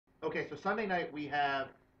Okay, so Sunday night we have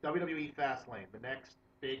WWE Fastlane, the next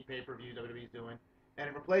big pay-per-view WWE's doing, and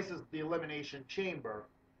it replaces the Elimination Chamber,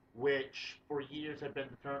 which for years had been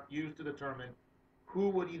used to determine who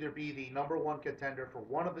would either be the number one contender for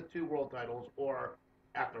one of the two world titles, or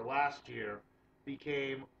after last year,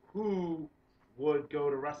 became who would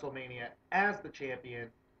go to WrestleMania as the champion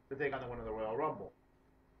to take on the winner of the Royal Rumble.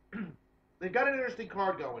 They've got an interesting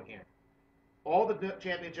card going here. All the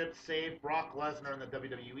championships, save Brock Lesnar and the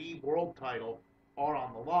WWE World title, are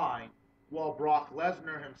on the line, while Brock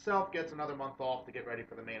Lesnar himself gets another month off to get ready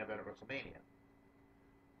for the main event of WrestleMania.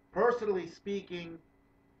 Personally speaking,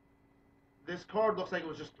 this card looks like it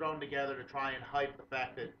was just thrown together to try and hype the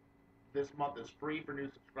fact that this month is free for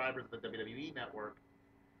new subscribers of the WWE Network,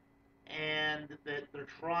 and that they're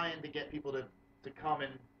trying to get people to come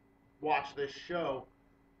and watch this show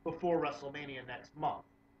before WrestleMania next month.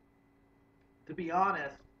 To be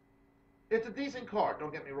honest, it's a decent card,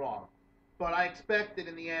 don't get me wrong. But I expect that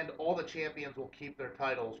in the end, all the champions will keep their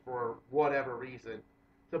titles for whatever reason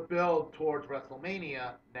to build towards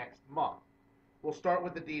WrestleMania next month. We'll start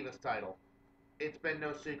with the Divas title. It's been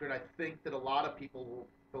no secret. I think that a lot of people will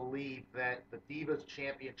believe that the Divas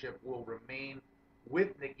Championship will remain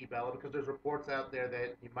with Nikki Bella, because there's reports out there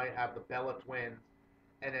that you might have the Bella twins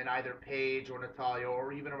and then either Paige or Natalia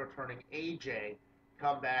or even a returning AJ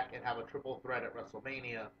come back and have a triple threat at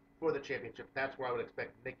WrestleMania for the championship. That's where I would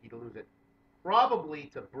expect Nikki to lose it. Probably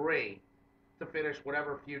to Bray to finish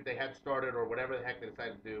whatever feud they had started or whatever the heck they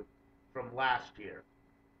decided to do from last year.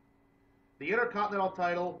 The Intercontinental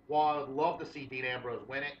title, while I would love to see Dean Ambrose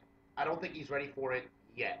win it, I don't think he's ready for it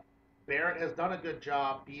yet. Barrett has done a good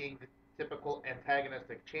job being the typical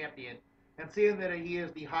antagonistic champion, and seeing that he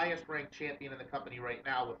is the highest ranked champion in the company right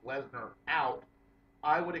now with Lesnar out,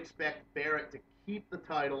 I would expect Barrett to keep the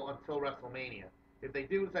title until WrestleMania. If they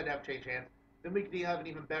do decide to have change hands, then we could have an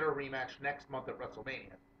even better rematch next month at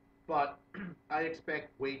WrestleMania. But I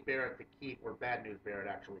expect Wade Barrett to keep, or Bad News Barrett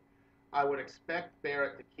actually. I would expect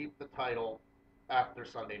Barrett to keep the title after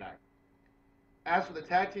Sunday night. As for the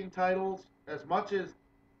tag team titles, as much as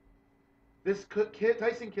this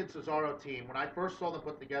Tyson Kidd Cesaro team, when I first saw them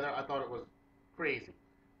put together, I thought it was crazy.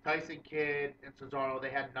 Tyson Kidd and Cesaro, they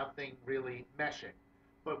had nothing really meshing.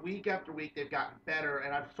 But week after week, they've gotten better,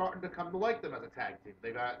 and I'm starting to come to like them as a tag team.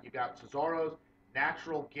 You got Cesaro's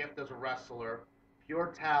natural gift as a wrestler,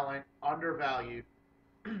 pure talent, undervalued,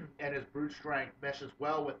 and his brute strength meshes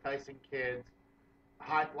well with Tyson Kidd's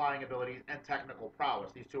high flying abilities and technical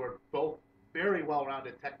prowess. These two are both very well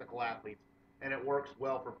rounded technical athletes, and it works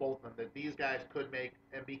well for both of them that these guys could make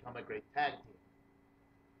and become a great tag team.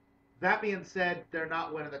 That being said, they're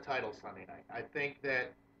not winning the title Sunday night. I think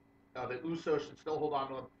that the Usos should still hold on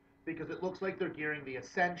to them because it looks like they're gearing the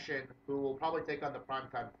Ascension, who will probably take on the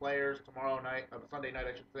Primetime Players tomorrow night, Sunday night,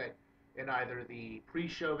 I should say, in either the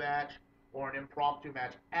pre-show match or an impromptu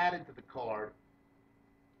match added to the card.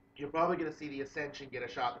 You're probably going to see the Ascension get a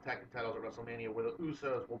shot at the tag team titles at WrestleMania, where the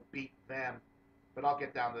Usos will beat them, but I'll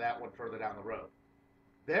get down to that one further down the road.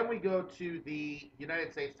 Then we go to the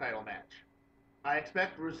United States title match. I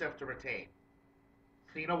expect Rusev to retain.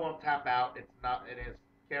 Cena won't tap out. It's not in his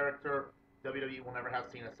character. WWE will never have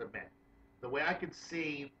Cena submit. The way I could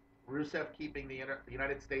see Rusev keeping the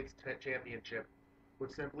United States Championship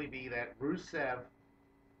would simply be that Rusev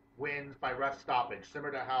wins by ref stoppage,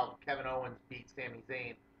 similar to how Kevin Owens beat Sami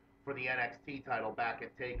Zayn for the NXT title back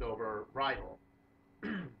at TakeOver Rival.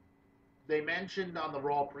 They mentioned on the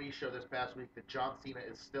Raw pre-show this past week that John Cena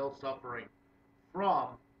is still suffering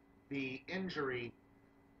from the injury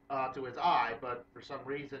to his eye, but for some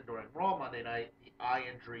reason during Raw Monday night, the eye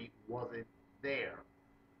injury wasn't there.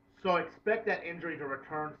 So expect that injury to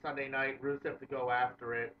return Sunday night, Rusev to go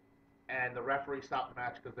after it, and the referee stop the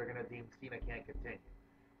match because they're going to deem Cena can't continue.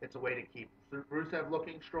 It's a way to keep Rusev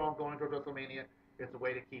looking strong going towards WrestleMania. It's a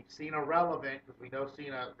way to keep Cena relevant because we know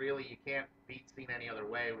Cena, really, you can't beat Cena any other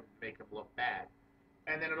way and make him look bad.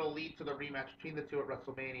 And then it'll lead to the rematch between the two at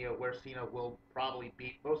WrestleMania, where Cena will probably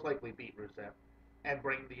most likely beat Rusev and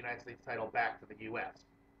bring the United States title back to the U.S.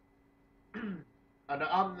 On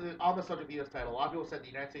the subject of the U.S. title, a lot of people said the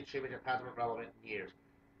United States Championship hasn't been relevant in years.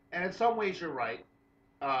 And in some ways, you're right.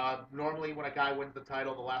 Normally, when a guy wins the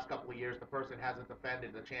title the last couple of years, the person hasn't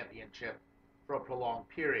defended the championship for a prolonged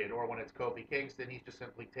period. Or when it's Kofi Kingston, he's just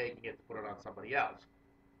simply taking it to put it on somebody else.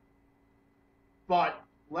 But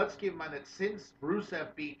let's keep in mind that since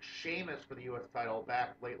Rusev beat Sheamus for the U.S. title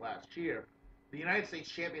back late last year, the United States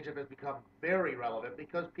Championship has become very relevant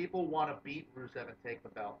because people want to beat Rusev and take the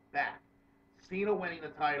belt back. Cena winning the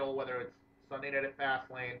title, whether it's Sunday night at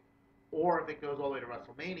Fastlane or if it goes all the way to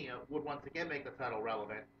WrestleMania, would once again make the title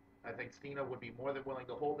relevant. I think Cena would be more than willing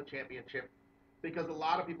to hold the championship because a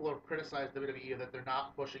lot of people have criticized WWE that they're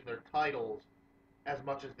not pushing their titles as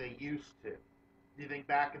much as they used to. Do you think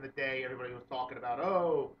back in the day everybody was talking about,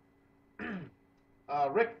 oh,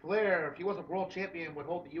 Ric Flair, if he wasn't world champion, would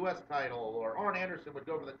hold the U.S. title, or Arn Anderson would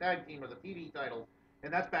go for the tag team or the TV titles,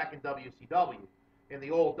 and that's back in WCW. In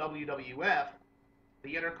the old WWF,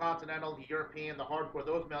 the Intercontinental, the European, the Hardcore,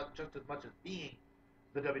 those meant just as much as being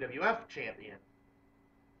the WWF champion.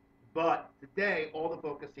 But today, all the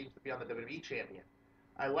focus seems to be on the WWE champion.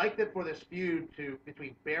 I like that for this feud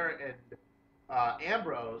between Barrett and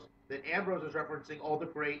Ambrose, that Ambrose is referencing all the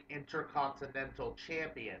great intercontinental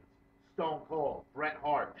champions: Stone Cold, Bret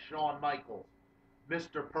Hart, Shawn Michaels,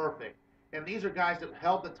 Mr. Perfect. And these are guys that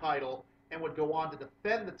held the title and would go on to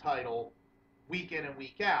defend the title week in and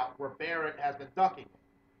week out, where Barrett has been ducking it.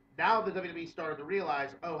 Now the WWE started to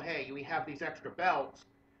realize, oh, hey, we have these extra belts.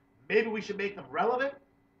 Maybe we should make them relevant.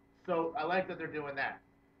 So I like that they're doing that.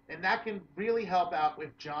 And that can really help out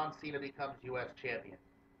if John Cena becomes U.S. champion.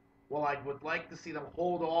 Well, I would like to see them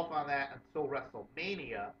hold off on that until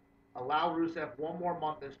WrestleMania, allow Rusev one more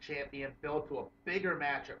month as champion, build to a bigger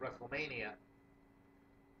match at WrestleMania.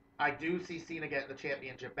 I do see Cena getting the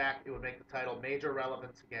championship back. It would make the title major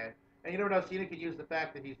relevance again. And you never know, Cena could use the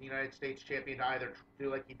fact that he's the United States champion to either do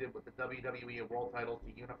like he did with the WWE and World titles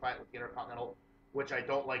to unify it with the Intercontinental, which I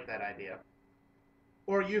don't like that idea,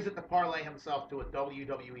 or use it to parlay himself to a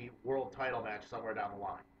WWE World title match somewhere down the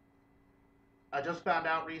line. I just found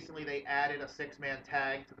out recently they added a six-man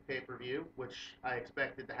tag to the pay-per-view, which I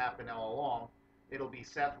expected to happen all along. It'll be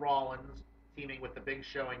Seth Rollins teaming with the Big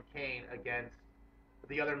Show and Kane against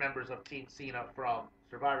the other members of Team Cena from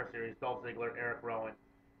Survivor Series: Dolph Ziggler, Eric Rowan,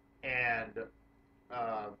 and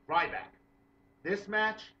Ryback. This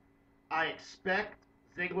match, I expect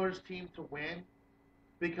Ziggler's team to win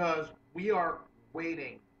because we are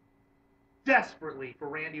waiting desperately for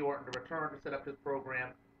Randy Orton to return to set up his program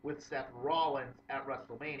with Seth Rollins at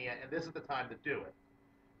WrestleMania, and this is the time to do it.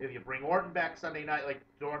 If you bring Orton back Sunday night, like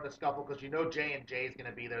during the scuffle, because you know J&J is going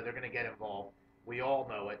to be there, they're going to get involved. We all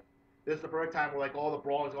know it. This is the perfect time where like all the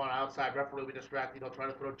brawl is going on outside. Referee will be distracted. He'll try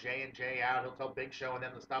to throw J&J out. He'll tell Big Show and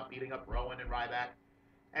them to stop beating up Rowan and Ryback.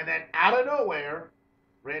 And then out of nowhere,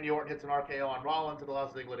 Randy Orton hits an RKO on Rollins and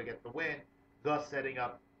allows Ziggler to get the win, thus setting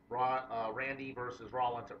up Randy versus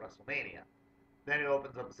Rollins at WrestleMania. Then it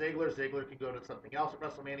opens up Ziggler. Ziggler can go to something else at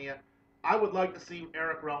WrestleMania. I would like to see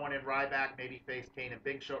Eric Rowan and Ryback maybe face Kane and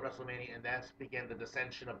Big Show at WrestleMania, and thus begin the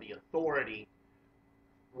dissension of the Authority,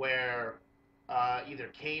 where either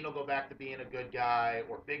Kane will go back to being a good guy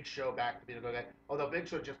or Big Show back to being a good guy. Although Big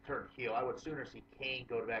Show just turned heel, I would sooner see Kane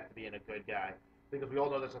go back to being a good guy, because we all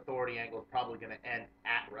know this Authority angle is probably going to end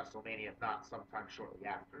at WrestleMania, if not sometime shortly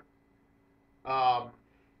after. Um,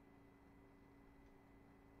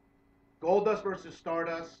 Goldust versus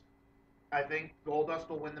Stardust. I think Goldust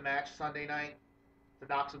will win the match Sunday night to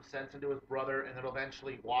knock some sense into his brother, and then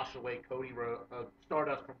eventually wash away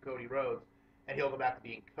Stardust from Cody Rhodes, and he'll go back to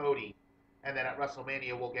being Cody. And then at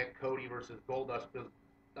WrestleMania, we'll get Cody versus Goldust, because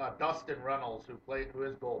Dustin Runnels, who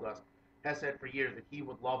is Goldust, has said for years that he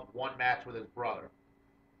would love one match with his brother.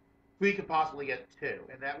 We could possibly get two,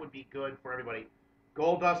 and that would be good for everybody.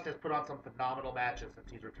 Goldust has put on some phenomenal matches since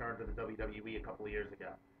he's returned to the WWE a couple of years ago.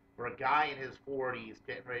 For a guy in his 40s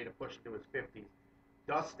getting ready to push into his 50s,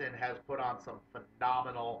 Dustin has put on some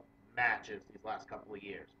phenomenal matches these last couple of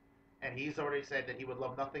years. And he's already said that he would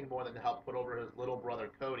love nothing more than to help put over his little brother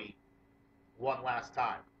Cody one last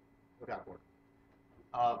time. Look out for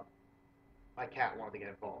it. My cat wanted to get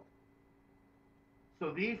involved.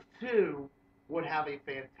 So these two would have a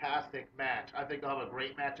fantastic match. I think they'll have a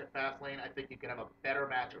great match at Fastlane. I think you can have a better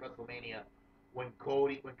match at WrestleMania when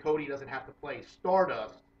Cody doesn't have to play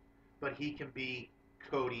Stardust, but he can be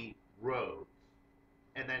Cody Rhodes.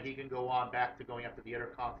 And then he can go on back to going after the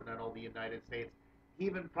Intercontinental, the United States,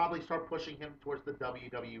 even probably start pushing him towards the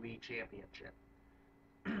WWE Championship.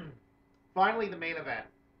 Finally, the main event.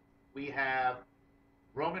 We have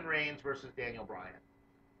Roman Reigns versus Daniel Bryan.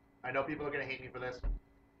 I know people are going to hate me for this,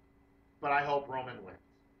 but I hope Roman wins.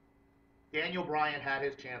 Daniel Bryan had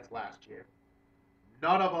his chance last year.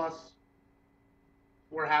 None of us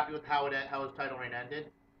were happy with how his title reign ended,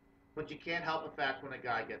 but you can't help the fact when a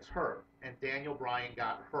guy gets hurt, and Daniel Bryan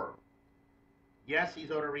got hurt. Yes,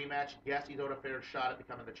 he's owed a rematch. Yes, he's owed a fair shot at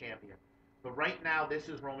becoming the champion. But right now, this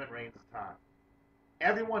is Roman Reigns' time.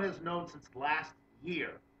 Everyone has known since last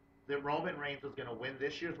year that Roman Reigns was going to win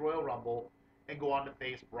this year's Royal Rumble and go on to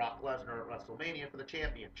face Brock Lesnar at WrestleMania for the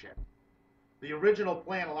championship. The original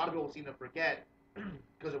plan, a lot of people seem to forget,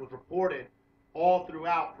 because it was reported all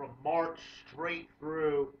throughout from March straight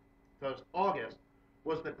through to August,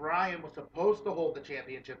 was that Bryan was supposed to hold the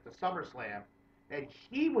championship to SummerSlam, and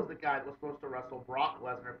he was the guy that was supposed to wrestle Brock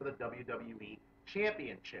Lesnar for the WWE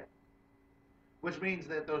Championship. Which means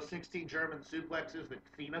that those 16 German suplexes that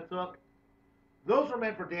Cena took, those were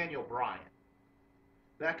meant for Daniel Bryan.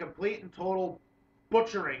 That complete and total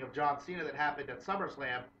butchering of John Cena that happened at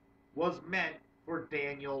SummerSlam was meant for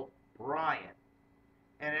Daniel Bryan.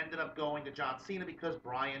 And ended up going to John Cena because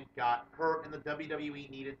Bryan got hurt and the WWE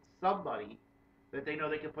needed somebody that they know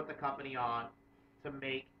they could put the company on to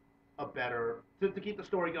make a better, to keep the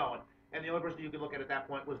story going. And the only person you could look at that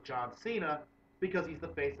point was John Cena because he's the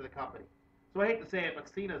face of the company. So I hate to say it, but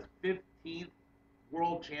Cena's 15th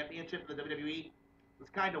World Championship in the WWE was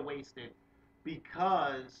kind of wasted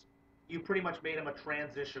because you pretty much made him a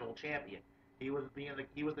transitional champion. He was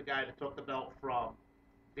the guy that took the belt from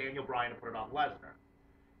Daniel Bryan and put it on Lesnar.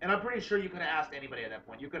 And I'm pretty sure you could have asked anybody at that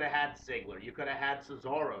point. You could have had Ziggler. You could have had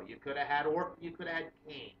Cesaro. You could have had Orton. You could have had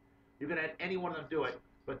Kane. You could have had any one of them do it.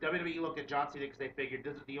 But WWE looked at John Cena because they figured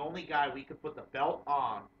this is the only guy we could put the belt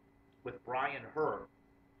on with Bryan hurt.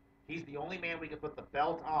 He's the only man we could put the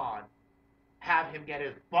belt on, have him get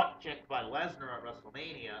his butt kicked by Lesnar at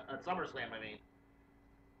WrestleMania, at SummerSlam, I mean,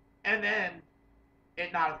 and then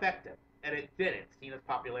it not affect him. And it didn't. Cena's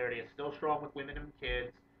popularity is still strong with women and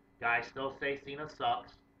kids. Guys still say Cena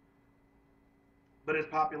sucks. But his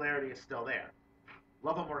popularity is still there.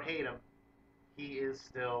 Love him or hate him, he is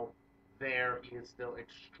still there. He is still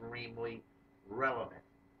extremely relevant.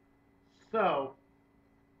 So,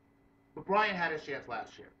 but Bryan had his chance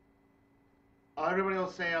last year. Everybody will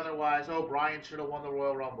say otherwise. Oh, Bryan should have won the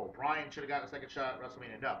Royal Rumble. Bryan should have gotten a second shot at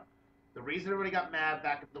WrestleMania. No. The reason everybody got mad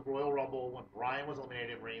back at the Royal Rumble when Bryan was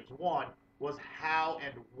eliminated and Reigns won was how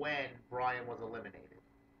and when Bryan was eliminated.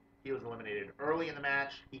 He was eliminated early in the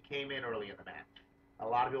match. He came in early in the match. A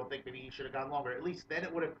lot of people think maybe he should have gone longer. At least then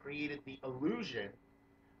it would have created the illusion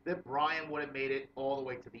that Bryan would have made it all the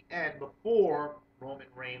way to the end before Roman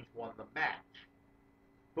Reigns won the match.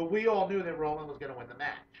 But we all knew that Roman was going to win the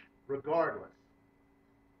match, regardless.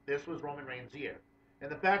 This was Roman Reigns' year. And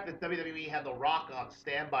the fact that WWE had The Rock on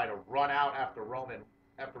standby to run out after Roman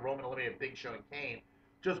eliminated Big Show and Kane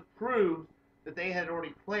just proves that they had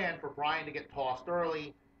already planned for Bryan to get tossed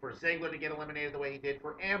early, for Ziggler to get eliminated the way he did,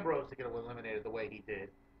 for Ambrose to get eliminated the way he did,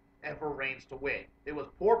 and for Reigns to win. It was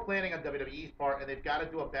poor planning on WWE's part, and they've got to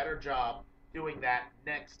do a better job doing that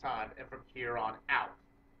next time and from here on out.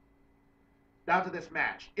 Down to this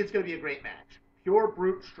match. It's going to be a great match. Pure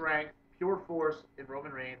brute strength, pure force in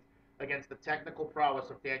Roman Reigns against the technical prowess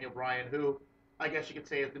of Daniel Bryan, who I guess you could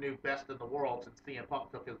say is the new best in the world since CM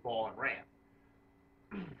Punk took his ball and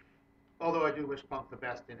ran. Although I do wish Punk the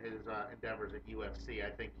best in his endeavors at UFC.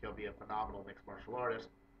 I think he'll be a phenomenal mixed martial artist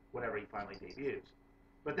whenever he finally debuts.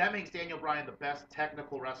 But that makes Daniel Bryan the best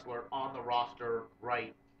technical wrestler on the roster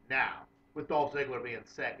right now, with Dolph Ziggler being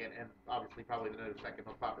second, and obviously probably the second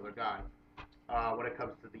most popular guy when it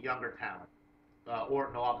comes to the younger talent.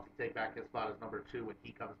 Orton will obviously take back his spot as number 2 when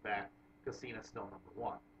he comes back, because Cena's still number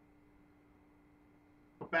 1.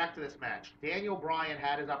 But back to this match. Daniel Bryan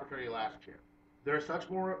had his opportunity last year. There's much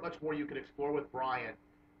more you could explore with Bryan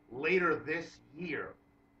later this year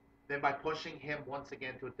than by pushing him once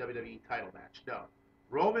again to a WWE title match. No.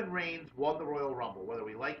 Roman Reigns won the Royal Rumble. Whether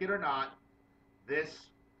we like it or not, this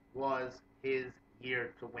was his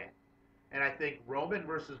year to win. And I think Roman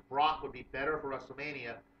versus Brock would be better for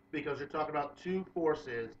WrestleMania because you're talking about two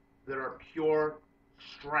forces that are pure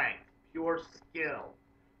strength, pure skill,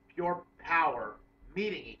 pure power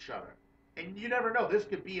meeting each other. And you never know. This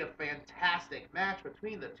could be a fantastic match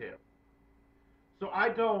between the two. So I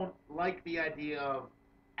don't like the idea of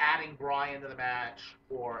adding Bryan to the match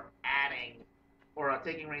or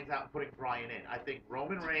taking Reigns out and putting Bryan in. I think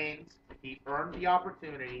Roman Reigns, he earned the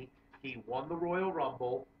opportunity. He won the Royal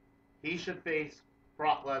Rumble. He should face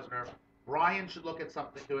Brock Lesnar. Bryan should look at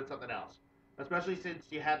doing something else. Especially since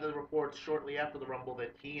you had the reports shortly after the Rumble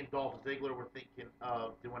that he and Dolph Ziggler were thinking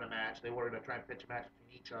of doing a match. They were going to try and pitch a match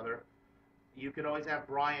between each other. You could always have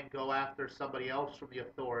Bryan go after somebody else from the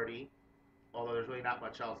Authority, although there's really not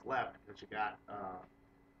much else left because you got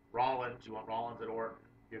Rollins. You want Rollins at Orton.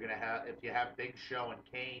 You're gonna have, if you have Big Show and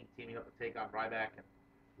Kane teaming up to take on Ryback and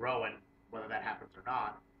Rowan, whether that happens or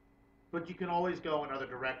not. But you can always go in other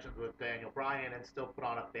directions with Daniel Bryan and still put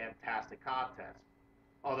on a fantastic contest.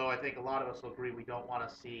 Although I think a lot of us will agree we don't want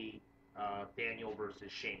to see Daniel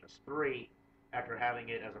versus Sheamus 3 after having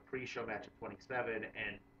it as a pre-show match at 27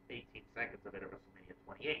 and 18 seconds of it at WrestleMania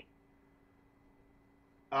 28.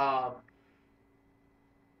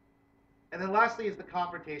 And then lastly is the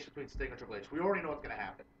confrontation between Sting and Triple H. We already know what's going to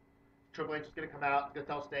happen. Triple H is going to come out, going to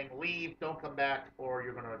tell Sting, leave, don't come back, or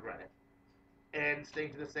you're going to regret it. and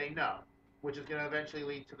Sting's going to say no, which is going to eventually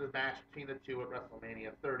lead to the match between the two at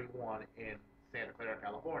WrestleMania 31 in Santa Clara,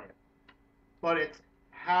 California. But it's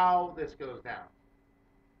how this goes down.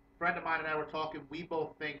 A friend of mine and I were talking. We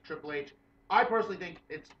both think Triple H. I personally think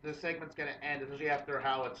it's the segment's going to end, especially after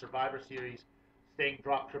how at Survivor Series, Sting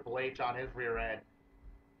dropped Triple H on his rear end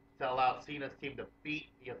to allow Cena's team to beat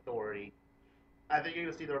the Authority. I think you're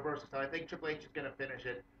going to see the reverse. So I think Triple H is going to finish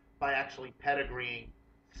it by actually pedigreeing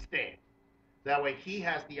Sting. That way he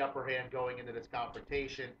has the upper hand going into this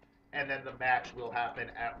confrontation, and then the match will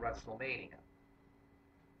happen at WrestleMania.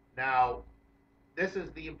 Now, this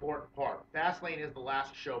is the important part. Fastlane is the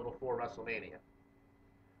last show before WrestleMania.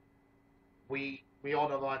 We all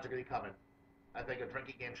know the lines are going to be coming. I think a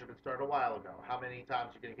drinking game should have started a while ago. How many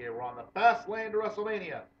times are you going to hear we're on the fast lane to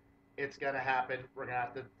WrestleMania? It's going to happen. We're going to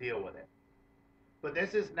have to deal with it. But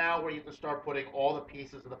this is now where you can start putting all the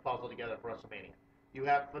pieces of the puzzle together for WrestleMania. You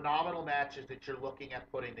have phenomenal matches that you're looking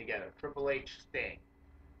at putting together. Triple H, Sting.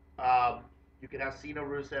 You can have Cena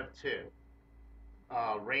Rusev too.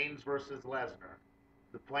 Reigns versus Lesnar.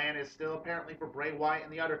 The plan is still apparently for Bray Wyatt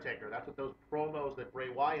and The Undertaker. That's what those promos that Bray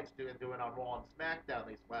Wyatt's doing on Raw and SmackDown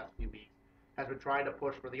these last few weeks has been trying to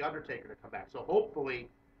push for The Undertaker to come back. So hopefully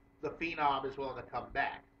the Phenom is willing to come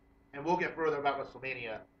back. And we'll get further about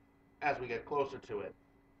WrestleMania as we get closer to it.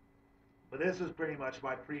 But this is pretty much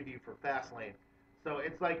my preview for Fastlane. So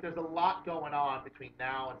it's like there's a lot going on between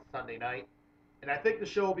now and Sunday night. And I think the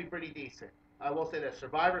show will be pretty decent. I will say that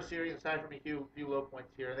Survivor Series, aside from a few low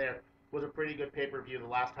points here and there, was a pretty good pay-per-view the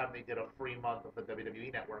last time they did a free month of the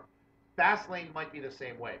WWE Network. Fastlane might be the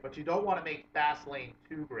same way, but you don't want to make Fastlane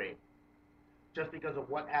too great just because of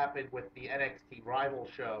what happened with the NXT rival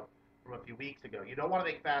show from a few weeks ago. You don't want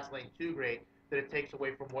to make Fastlane too great that it takes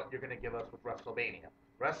away from what you're going to give us with WrestleMania.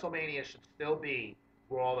 WrestleMania should still be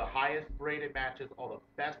where all the highest rated matches, all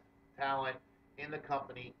the best talent in the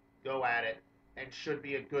company go at it, and should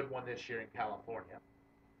be a good one this year in California.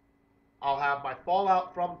 I'll have my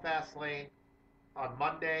fallout from Fastlane on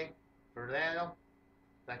Monday. For now,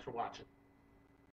 thanks for watching.